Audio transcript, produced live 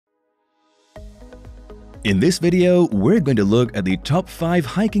In this video, we're going to look at the top 5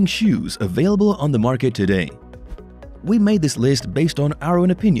 hiking shoes available on the market today. We made this list based on our own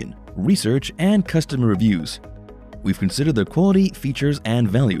opinion, research, and customer reviews. We've considered their quality, features, and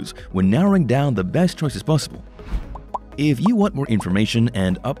values when narrowing down the best choices possible. If you want more information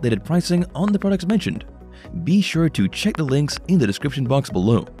and updated pricing on the products mentioned, be sure to check the links in the description box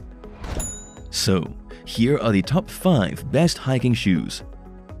below. So, here are the top 5 best hiking shoes.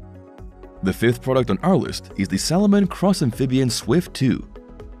 The 5th product on our list is the Salomon Crossamphibian Swift 2.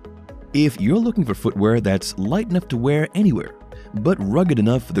 If you're looking for footwear that's light enough to wear anywhere, but rugged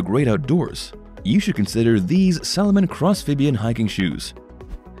enough for the great outdoors, you should consider these Salomon Crossamphibian hiking shoes.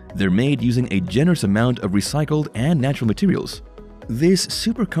 They're made using a generous amount of recycled and natural materials. This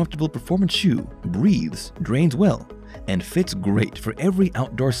super comfortable performance shoe breathes, drains well, and fits great for every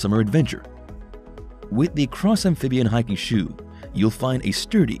outdoor summer adventure. With the Crossamphibian hiking shoe, you'll find a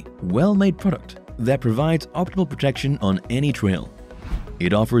sturdy, well-made product that provides optimal protection on any trail.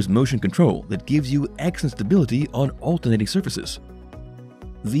 It offers motion control that gives you excellent stability on alternating surfaces.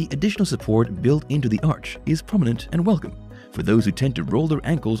 The additional support built into the arch is prominent and welcome for those who tend to roll their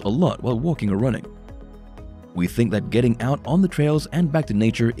ankles a lot while walking or running. We think that getting out on the trails and back to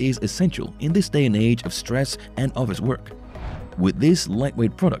nature is essential in this day and age of stress and office work. With this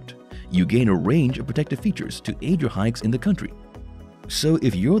lightweight product, you gain a range of protective features to aid your hikes in the country. So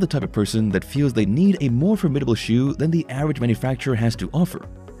if you're the type of person that feels they need a more formidable shoe than the average manufacturer has to offer,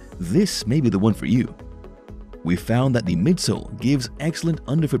 this may be the one for you. We found that the midsole gives excellent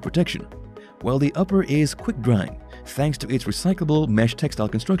underfoot protection, while the upper is quick drying thanks to its recyclable mesh textile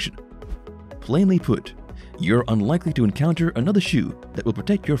construction. Plainly put, you're unlikely to encounter another shoe that will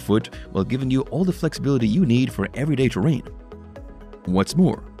protect your foot while giving you all the flexibility you need for everyday terrain. What's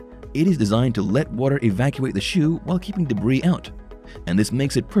more, it is designed to let water evacuate the shoe while keeping debris out, and this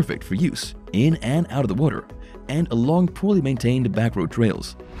makes it perfect for use in and out of the water and along poorly maintained back road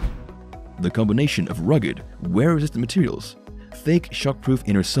trails. The combination of rugged, wear-resistant materials, thick shockproof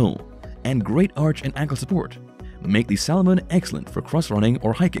inner sole, and great arch and ankle support make the Salomon excellent for cross-running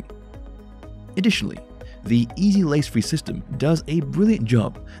or hiking. Additionally, the easy lace-free system does a brilliant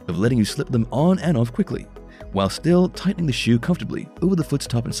job of letting you slip them on and off quickly, while still tightening the shoe comfortably over the foot's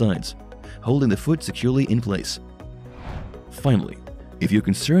top and sides, holding the foot securely in place. Finally, if you're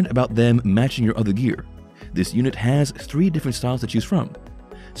concerned about them matching your other gear, this unit has 3 different styles to choose from.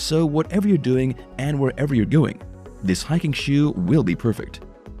 So whatever you're doing and wherever you're going, this hiking shoe will be perfect.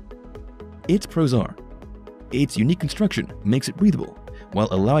 Its pros are: its unique construction makes it breathable while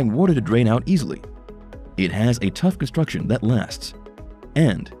allowing water to drain out easily. It has a tough construction that lasts,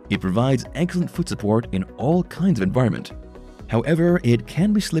 and it provides excellent foot support in all kinds of environment. However, it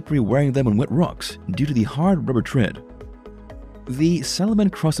can be slippery wearing them on wet rocks due to the hard rubber tread. The Salomon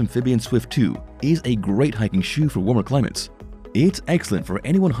Crossamphibian Swift 2 is a great hiking shoe for warmer climates. It's excellent for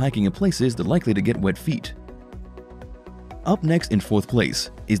anyone hiking in places that are likely to get wet feet. Up next in 4th place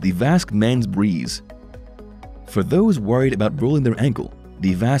is the Vasque Men's Breeze. For those worried about rolling their ankle,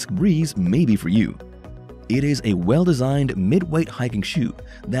 the Vasque Breeze may be for you. It is a well-designed mid-weight hiking shoe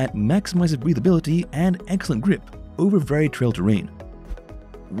that maximizes breathability and excellent grip over varied trail terrain.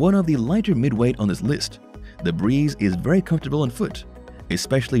 One of the lighter mid-weight on this list, the Breeze is very comfortable on foot,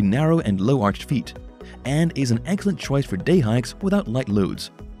 especially narrow and low-arched feet, and is an excellent choice for day hikes without light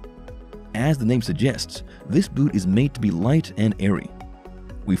loads. As the name suggests, this boot is made to be light and airy.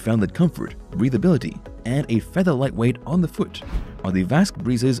 We found that comfort, breathability, and a feather lightweight on the foot are the Vasque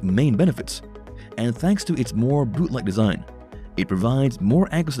Breeze's main benefits, and thanks to its more boot-like design, it provides more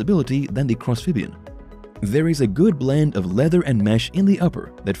ankle stability than the Crossamphibian. There is a good blend of leather and mesh in the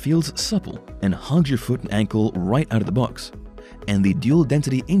upper that feels supple and hugs your foot and ankle right out of the box, and the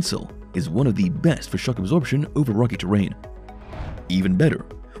dual-density insole is one of the best for shock absorption over rocky terrain. Even better,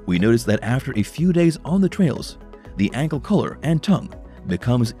 we noticed that after a few days on the trails, the ankle collar and tongue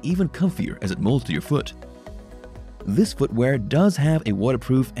becomes even comfier as it molds to your foot. This footwear does have a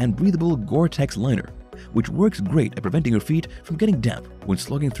waterproof and breathable Gore-Tex liner, which works great at preventing your feet from getting damp when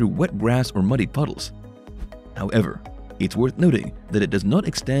slogging through wet grass or muddy puddles. However, it's worth noting that it does not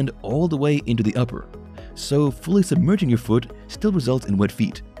extend all the way into the upper, so fully submerging your foot still results in wet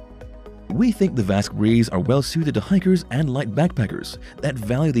feet. We think the Vasque Breeze are well suited to hikers and light backpackers that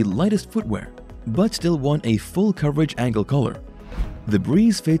value the lightest footwear, but still want a full coverage ankle collar. The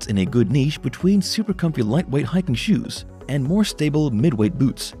Breeze fits in a good niche between super comfy lightweight hiking shoes and more stable mid-weight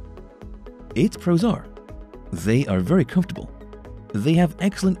boots. Its pros are: they are very comfortable, they have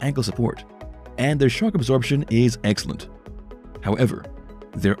excellent ankle support, and their shock absorption is excellent. However,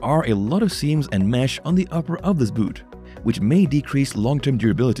 there are a lot of seams and mesh on the upper of this boot, which may decrease long-term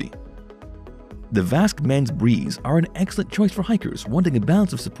durability. The Vasque Men's Breeze are an excellent choice for hikers wanting a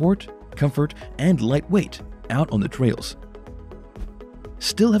balance of support, comfort, and lightweight out on the trails.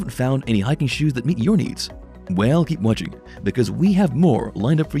 Still haven't found any hiking shoes that meet your needs? Well, keep watching, because we have more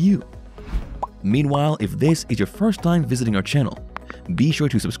lined up for you. Meanwhile, if this is your first time visiting our channel, be sure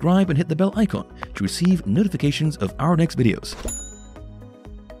to subscribe and hit the bell icon to receive notifications of our next videos.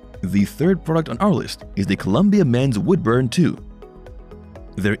 The third product on our list is the Columbia Men's Woodburn 2.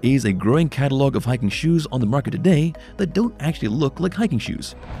 There is a growing catalog of hiking shoes on the market today that don't actually look like hiking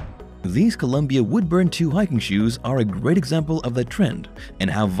shoes. These Columbia Woodburn 2 hiking shoes are a great example of that trend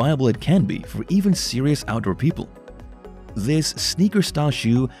and how viable it can be for even serious outdoor people. This sneaker-style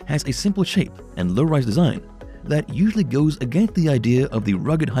shoe has a simple shape and low-rise design that usually goes against the idea of the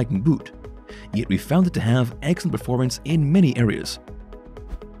rugged hiking boot, yet we found it to have excellent performance in many areas.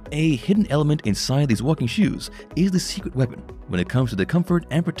 A hidden element inside these walking shoes is the secret weapon when it comes to the comfort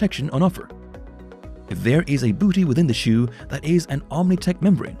and protection on offer. There is a bootie within the shoe that is an Omni-Tech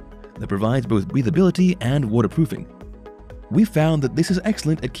membrane that provides both breathability and waterproofing. We found that this is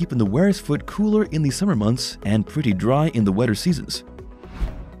excellent at keeping the wearer's foot cooler in the summer months and pretty dry in the wetter seasons.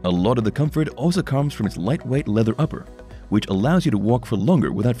 A lot of the comfort also comes from its lightweight leather upper, which allows you to walk for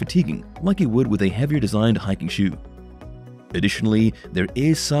longer without fatiguing like you would with a heavier designed hiking shoe. Additionally, there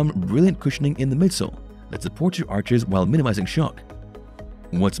is some brilliant cushioning in the midsole that supports your arches while minimizing shock.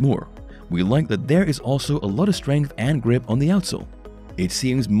 What's more, we like that there is also a lot of strength and grip on the outsole. It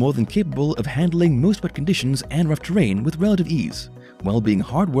seems more than capable of handling most wet conditions and rough terrain with relative ease, while being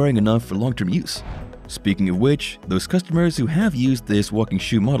hard-wearing enough for long-term use. Speaking of which, those customers who have used this walking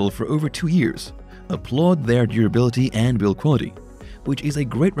shoe model for over 2 years applaud their durability and build quality, which is a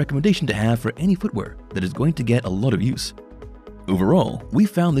great recommendation to have for any footwear that is going to get a lot of use. Overall, we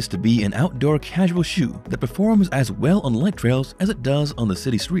found this to be an outdoor casual shoe that performs as well on light trails as it does on the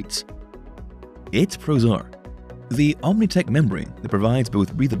city streets. Its pros are the Omni-Tech membrane that provides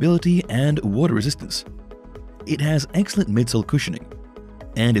both breathability and water resistance. It has excellent midsole cushioning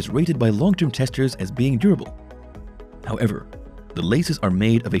and is rated by long-term testers as being durable. However, the laces are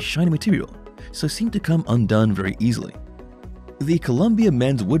made of a shiny material, so seem to come undone very easily. The Columbia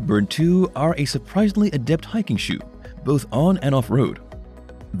Men's Woodburn 2 are a surprisingly adept hiking shoe, both on and off-road.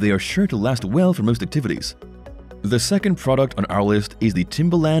 They are sure to last well for most activities. The second product on our list is the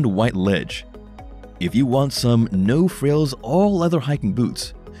Timberland White Ledge. If you want some no-frills, all-leather hiking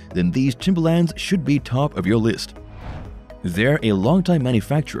boots, then these Timberlands should be top of your list. They're a longtime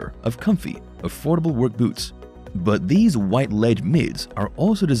manufacturer of comfy, affordable work boots, but these White Ledge mids are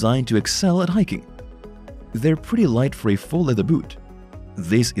also designed to excel at hiking. They're pretty light for a full leather boot.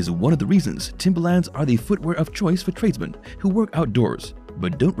 This is one of the reasons Timberlands are the footwear of choice for tradesmen who work outdoors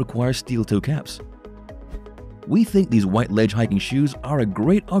but don't require steel toe caps. We think these White Ledge hiking shoes are a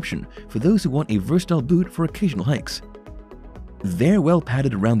great option for those who want a versatile boot for occasional hikes. They're well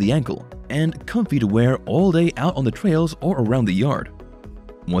padded around the ankle and comfy to wear all day out on the trails or around the yard.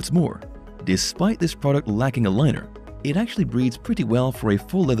 What's more, despite this product lacking a liner, it actually breathes pretty well for a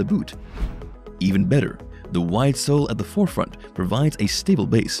full leather boot. Even better, the wide sole at the forefront provides a stable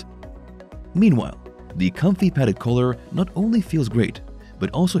base. Meanwhile, the comfy padded collar not only feels great, but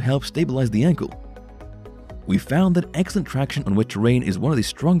also helps stabilize the ankle. We found that excellent traction on wet terrain is one of the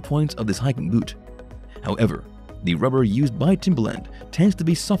strong points of this hiking boot. However, the rubber used by Timberland tends to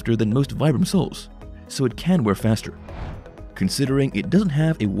be softer than most Vibram soles, so it can wear faster. Considering it doesn't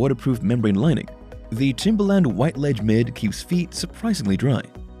have a waterproof membrane lining, the Timberland White Ledge mid keeps feet surprisingly dry.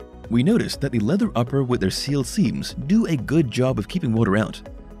 We noticed that the leather upper with their sealed seams do a good job of keeping water out.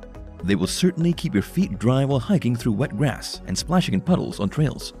 They will certainly keep your feet dry while hiking through wet grass and splashing in puddles on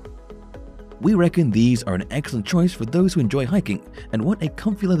trails. We reckon these are an excellent choice for those who enjoy hiking and want a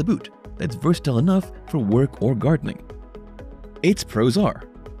comfy leather boot that's versatile enough for work or gardening. Its pros are: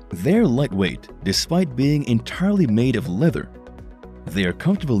 they're lightweight despite being entirely made of leather. They are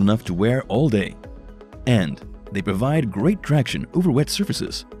comfortable enough to wear all day, and they provide great traction over wet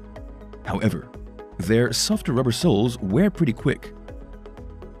surfaces. However, their softer rubber soles wear pretty quick.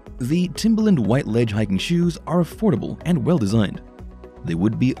 The Timberland White Ledge hiking shoes are affordable and well designed. They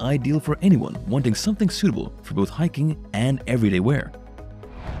would be ideal for anyone wanting something suitable for both hiking and everyday wear.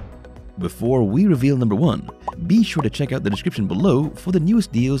 Before we reveal number 1, be sure to check out the description below for the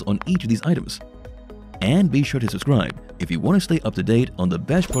newest deals on each of these items. And be sure to subscribe if you want to stay up to date on the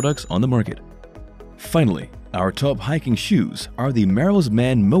best products on the market. Finally, our top hiking shoes are the Merrell's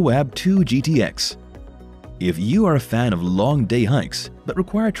Man Moab 2 GTX. If you are a fan of long day hikes but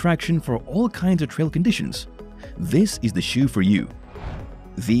require traction for all kinds of trail conditions, this is the shoe for you.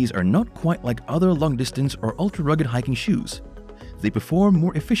 These are not quite like other long-distance or ultra-rugged hiking shoes. they perform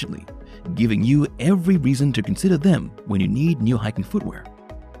more efficiently, giving you every reason to consider them when you need new hiking footwear.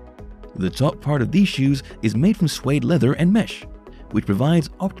 The top part of these shoes is made from suede leather and mesh, which provides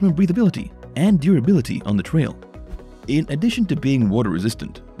optimum breathability and durability on the trail. In addition to being water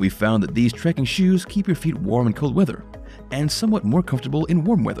resistant, we found that these trekking shoes keep your feet warm in cold weather and somewhat more comfortable in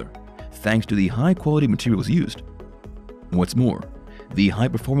warm weather, thanks to the high quality materials used. What's more, the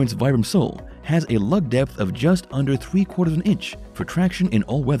high-performance Vibram sole has a lug depth of just under 3/4 inch for traction in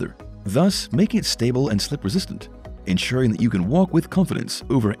all weather, thus making it stable and slip-resistant, ensuring that you can walk with confidence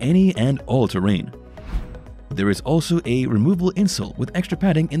over any and all terrain. There is also a removable insole with extra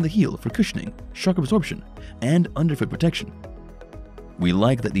padding in the heel for cushioning, shock absorption, and underfoot protection. We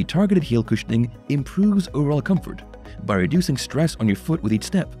like that the targeted heel cushioning improves overall comfort by reducing stress on your foot with each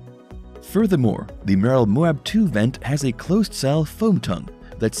step. Furthermore, the Merrell Moab 2 vent has a closed-cell foam tongue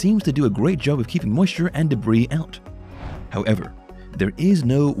that seems to do a great job of keeping moisture and debris out. However, there is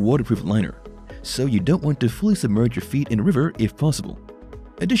no waterproof liner, so you don't want to fully submerge your feet in a river if possible.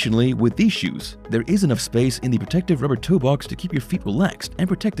 Additionally, with these shoes, there is enough space in the protective rubber toe box to keep your feet relaxed and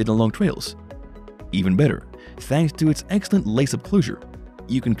protected on long trails. Even better, thanks to its excellent lace-up closure,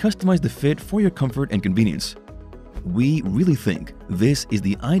 you can customize the fit for your comfort and convenience. We really think this is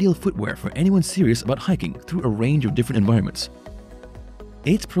the ideal footwear for anyone serious about hiking through a range of different environments.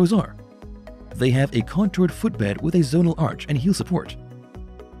 Its pros are: they have a contoured footbed with a zonal arch and heel support.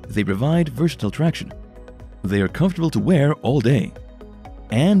 They provide versatile traction. They are comfortable to wear all day.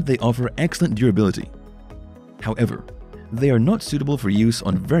 And they offer excellent durability. However, they are not suitable for use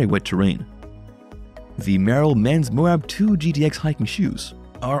on very wet terrain. The Merrell Men's Moab 2 GTX hiking shoes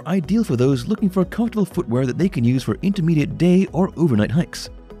are ideal for those looking for comfortable footwear that they can use for intermediate day or overnight hikes.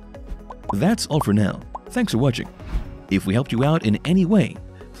 That's all for now. Thanks for watching. If we helped you out in any way,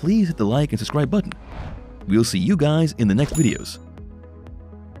 please hit the like and subscribe button. We'll see you guys in the next videos.